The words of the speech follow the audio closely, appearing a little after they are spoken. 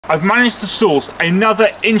I've managed to source another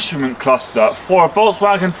instrument cluster for a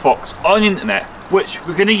Volkswagen Fox on the internet, which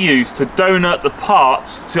we're going to use to donate the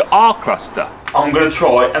parts to our cluster. I'm going to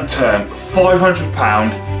try and turn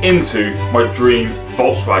 £500 into my dream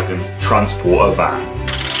Volkswagen transporter van.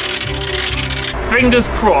 Fingers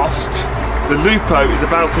crossed, the Lupo is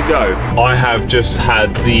about to go. I have just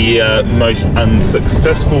had the most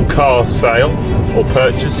unsuccessful car sale or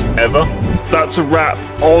purchase ever. That's a wrap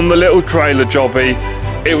on the little trailer jobby.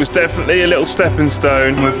 It was definitely a little stepping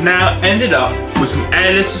stone. We've now ended up with some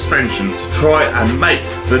airlift suspension to try and make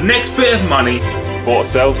the next bit of money. Bought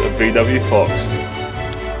ourselves a VW Fox.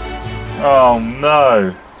 Oh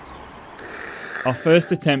no. Our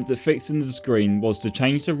first attempt at fixing the screen was to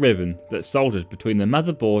change the ribbon that soldered between the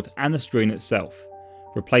motherboard and the screen itself.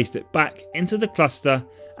 Replaced it back into the cluster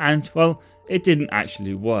and, well, it didn't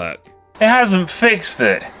actually work. It hasn't fixed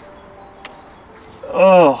it.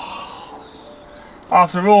 Oh.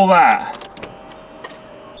 After all that,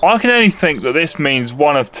 I can only think that this means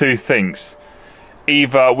one of two things.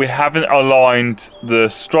 Either we haven't aligned the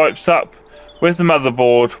stripes up with the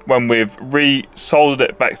motherboard when we've re-soldered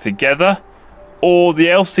it back together, or the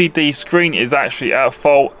LCD screen is actually at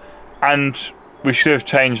fault and we should have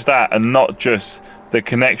changed that and not just the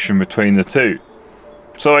connection between the two.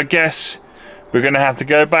 So I guess we're going to have to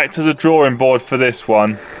go back to the drawing board for this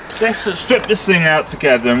one. Let's strip this thing out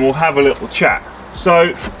together and we'll have a little chat.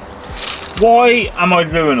 So, why am I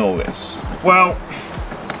doing all this? Well,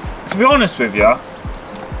 to be honest with you,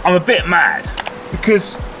 I'm a bit mad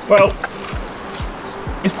because, well,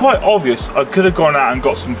 it's quite obvious I could have gone out and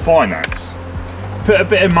got some finance. Put a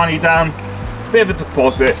bit of money down, a bit of a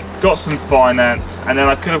deposit, got some finance, and then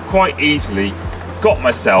I could have quite easily got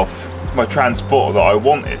myself my transporter that I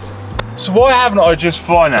wanted. So why haven't I just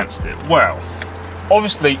financed it? Well,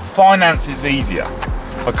 obviously finance is easier.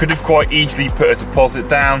 I could have quite easily put a deposit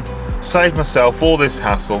down, saved myself all this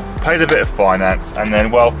hassle, paid a bit of finance, and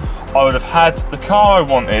then, well, I would have had the car I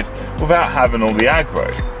wanted without having all the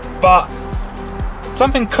aggro. But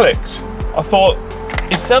something clicked. I thought,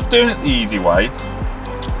 instead of doing it the easy way,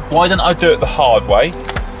 why don't I do it the hard way?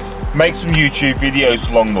 Make some YouTube videos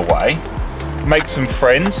along the way, make some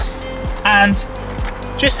friends, and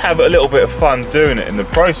just have a little bit of fun doing it in the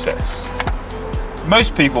process.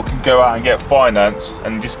 Most people can go out and get finance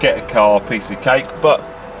and just get a car, a piece of cake,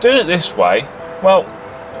 but doing it this way, well,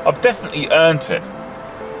 I've definitely earned it.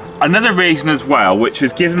 Another reason as well, which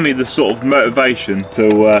has given me the sort of motivation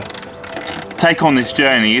to take on this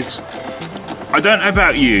journey is, I don't know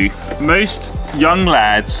about you, most young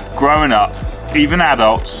lads growing up, even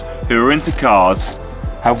adults who are into cars,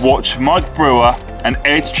 have watched Mike Brewer and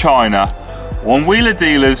Ed China on wheeler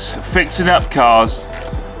dealers fixing up cars,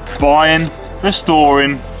 buying,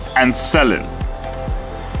 restoring and selling.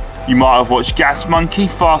 You might have watched Gas Monkey,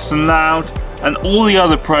 Fast and Loud and all the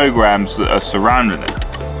other programs that are surrounding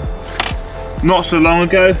it. Not so long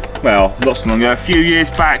ago, well, not so long ago, a few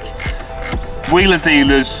years back, wheeler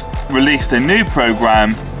dealers released a new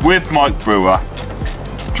program with Mike Brewer,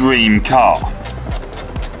 Dream Car.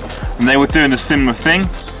 And they were doing a similar thing.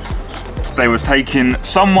 They were taking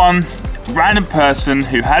someone, random person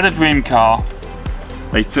who had a dream car.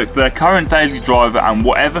 They took their current daily driver and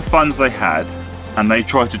whatever funds they had, and they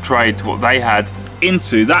tried to trade what they had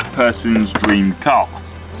into that person's dream car.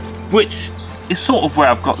 Which is sort of where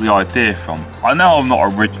I've got the idea from. I know I'm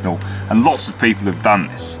not original and lots of people have done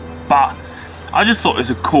this, but I just thought it was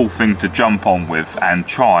a cool thing to jump on with and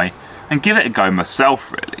try and give it a go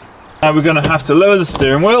myself, really. Now we're going to have to lower the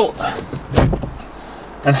steering wheel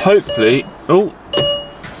and hopefully,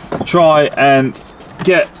 try and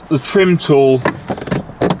get the trim tool.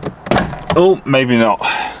 Oh, maybe not.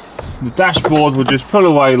 The dashboard will just pull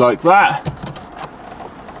away like that.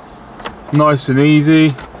 Nice and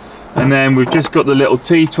easy. And then we've just got the little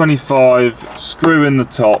T25 screw in the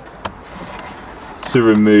top to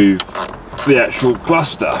remove the actual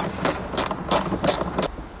cluster.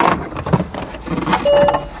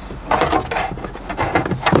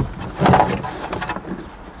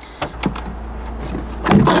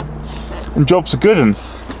 And job's a good one.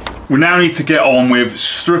 We now need to get on with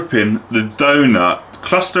stripping the donut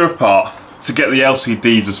cluster apart to get the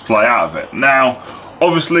LCD display out of it. Now,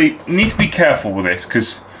 obviously, you need to be careful with this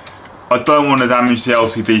because I don't want to damage the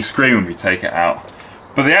LCD screen when we take it out.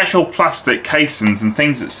 But the actual plastic casings and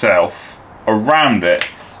things itself around it,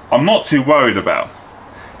 I'm not too worried about.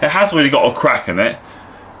 It has already got a crack in it,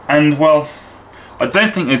 and well, I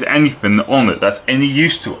don't think there's anything on it that's any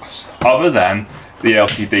use to us other than the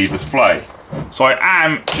LCD display. So I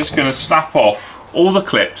am just going to snap off all the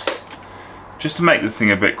clips just to make this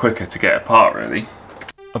thing a bit quicker to get apart, really.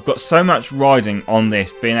 I've got so much riding on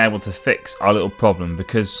this being able to fix our little problem,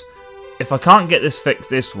 because if I can't get this fixed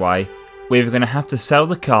this way, we're either going to have to sell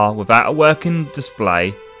the car without a working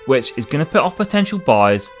display, which is going to put off potential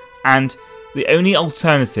buyers, and the only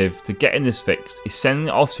alternative to getting this fixed is sending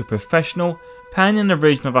it off to a professional, paying in the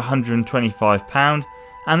region of £125,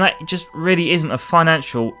 and that just really isn't a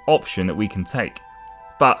financial option that we can take.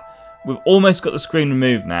 But we've almost got the screen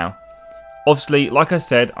removed now. Obviously, like I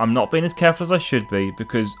said, I'm not being as careful as I should be,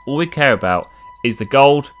 because all we care about is the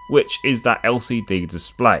gold, which is that LCD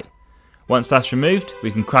display. Once that's removed, we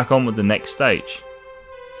can crack on with the next stage.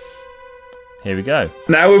 Here we go.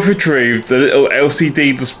 Now we've retrieved the little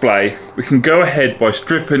LCD display, we can go ahead by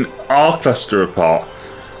stripping our cluster apart.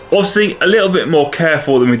 Obviously a little bit more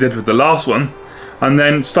careful than we did with the last one, and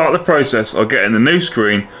then start the process of getting the new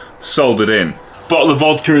screen soldered in. Bottle of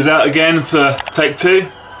vodka is out again for take 2.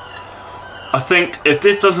 I think if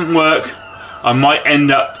this doesn't work, I might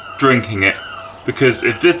end up drinking it, because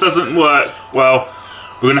if this doesn't work, well,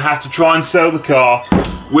 we're going to have to try and sell the car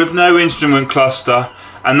with no instrument cluster,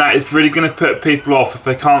 and that is really going to put people off if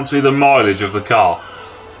they can't see the mileage of the car.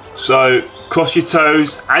 So cross your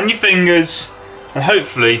toes and your fingers, and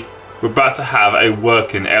hopefully we're about to have a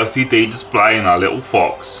working LCD display in our little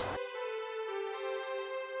Fox.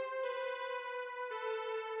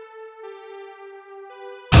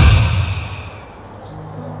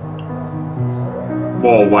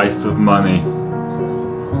 What a waste of money.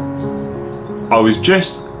 I was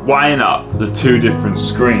just weighing up the 2 different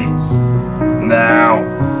screens. Now,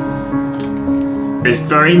 it's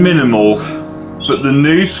very minimal, but the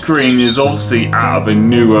new screen is obviously out of a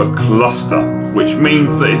newer cluster, which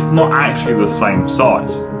means that it's not actually the same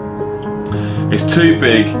size. It's too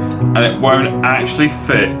big and it won't actually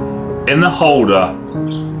fit in the holder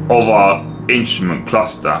of our instrument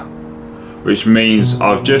cluster, which means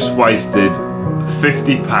I've just wasted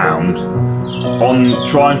 £50 on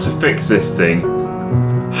trying to fix this thing.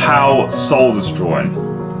 How soul destroying.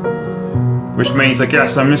 Which means I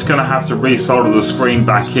guess I'm just going to have to resolder the screen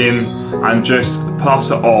back in and just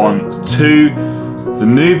pass it on to the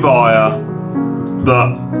new buyer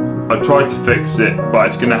that I tried to fix it, but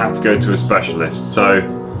it's going to have to go to a specialist. So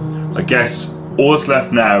I guess all that's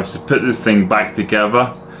left now is to put this thing back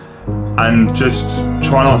together and just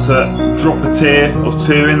try not to drop a tear or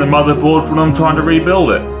 2 in the motherboard when I'm trying to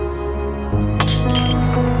rebuild it.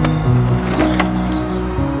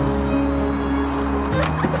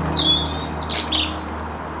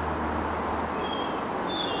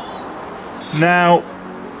 Now,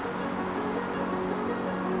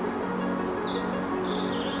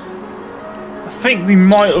 I think we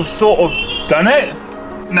might have sort of done it.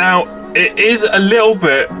 Now, it is a little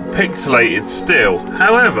bit pixelated still.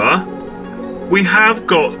 However, we have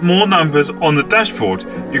got more numbers on the dashboard.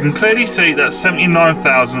 You can clearly see that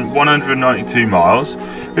 79,192 miles.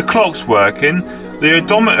 The clock's working. The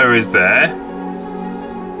odometer is there.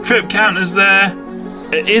 Trip counter's there.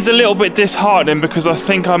 It is a little bit disheartening because I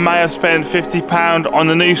think I may have spent £50 on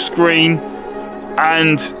the new screen,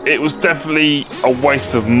 and it was definitely a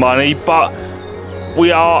waste of money, but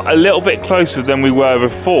we are a little bit closer than we were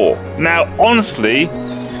before. Now, honestly,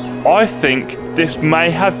 I think this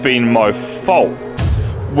may have been my fault.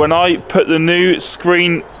 When I put the new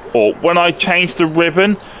screen, or when I changed the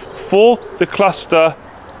ribbon for the cluster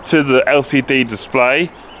to the LCD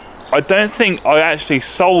display, I don't think I actually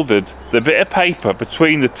soldered the bit of paper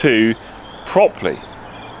between the 2 properly.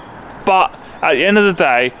 But at the end of the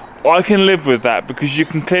day, I can live with that because you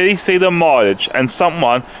can clearly see the mileage, and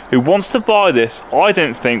someone who wants to buy this, I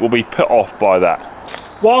don't think will be put off by that.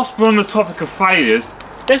 Whilst we're on the topic of failures,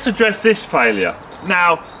 let's address this failure.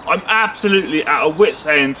 Now, I'm absolutely at a wit's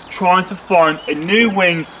end trying to find a new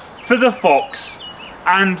wing for the Fox,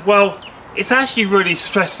 and well, it's actually really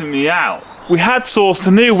stressing me out. We had sourced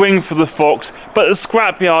a new wing for the Fox, but the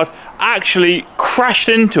scrapyard actually crashed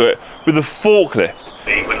into it with a forklift.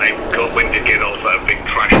 When they got wind to get off, that big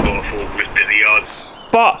trash bottle forklift at the yard.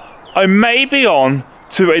 But I may be on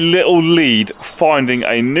to a little lead finding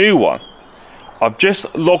a new one. I've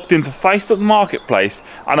just logged into Facebook Marketplace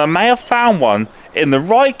and I may have found one in the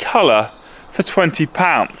right colour for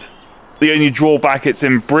 £20. The only drawback, it's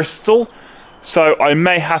in Bristol, so I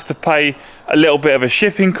may have to pay a little bit of a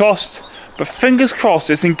shipping cost. But fingers crossed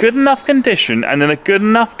it's in good enough condition and in a good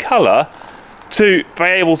enough colour to be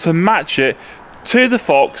able to match it to the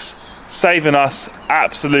Fox, saving us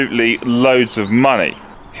absolutely loads of money.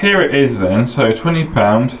 Here it is then, so £20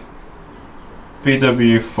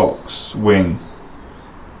 VW Fox wing.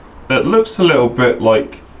 It looks a little bit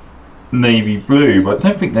like navy blue, but I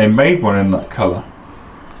don't think they made one in that colour.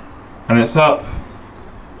 And it's up,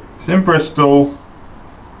 it's in Bristol,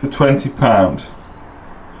 for £20.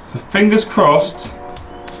 So fingers crossed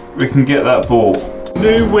we can get that bought.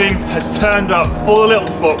 New wing has turned up for the little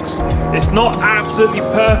fox. It's not absolutely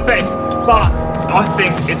perfect, but I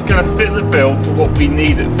think it's going to fit the bill for what we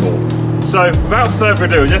need it for. So without further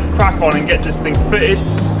ado, let's crack on and get this thing fitted,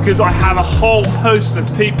 because I have a whole host of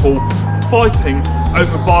people fighting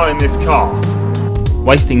over buying this car.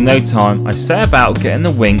 Wasting no time, I set about getting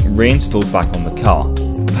the wing reinstalled back on the car,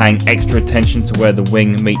 paying extra attention to where the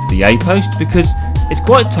wing meets the A-post because it's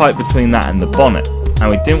quite tight between that and the bonnet, and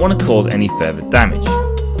we didn't want to cause any further damage.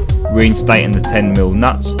 Reinstating the 10mm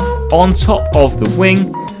nuts on top of the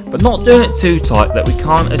wing, but not doing it too tight that we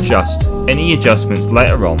can't adjust any adjustments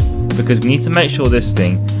later on, because we need to make sure this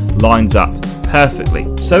thing lines up perfectly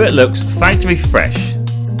so it looks factory fresh.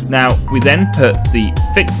 Now we then put the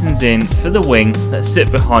fixings in for the wing that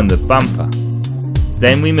sit behind the bumper.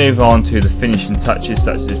 Then we move on to the finishing touches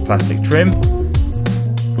such as plastic trim.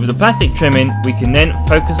 With the plastic trimming, we can then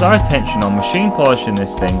focus our attention on machine polishing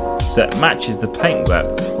this thing so it matches the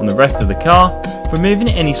paintwork on the rest of the car, removing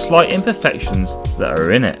any slight imperfections that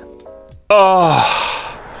are in it.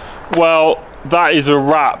 Well, that is a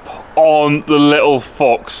wrap on the little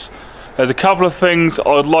fox. There's a couple of things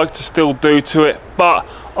I'd like to still do to it, but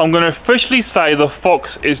I'm going to officially say the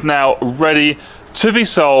fox is now ready to be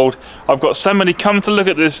sold. I've got somebody coming to look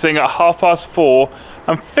at this thing at 4:30,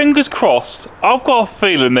 and fingers crossed, I've got a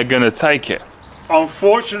feeling they're going to take it.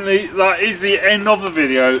 Unfortunately, that is the end of the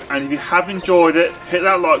video, and if you have enjoyed it, hit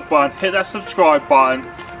that like button, hit that subscribe button,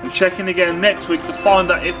 and check in again next week to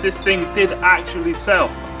find out if this thing did actually sell.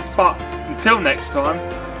 But until next time,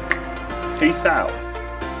 peace out.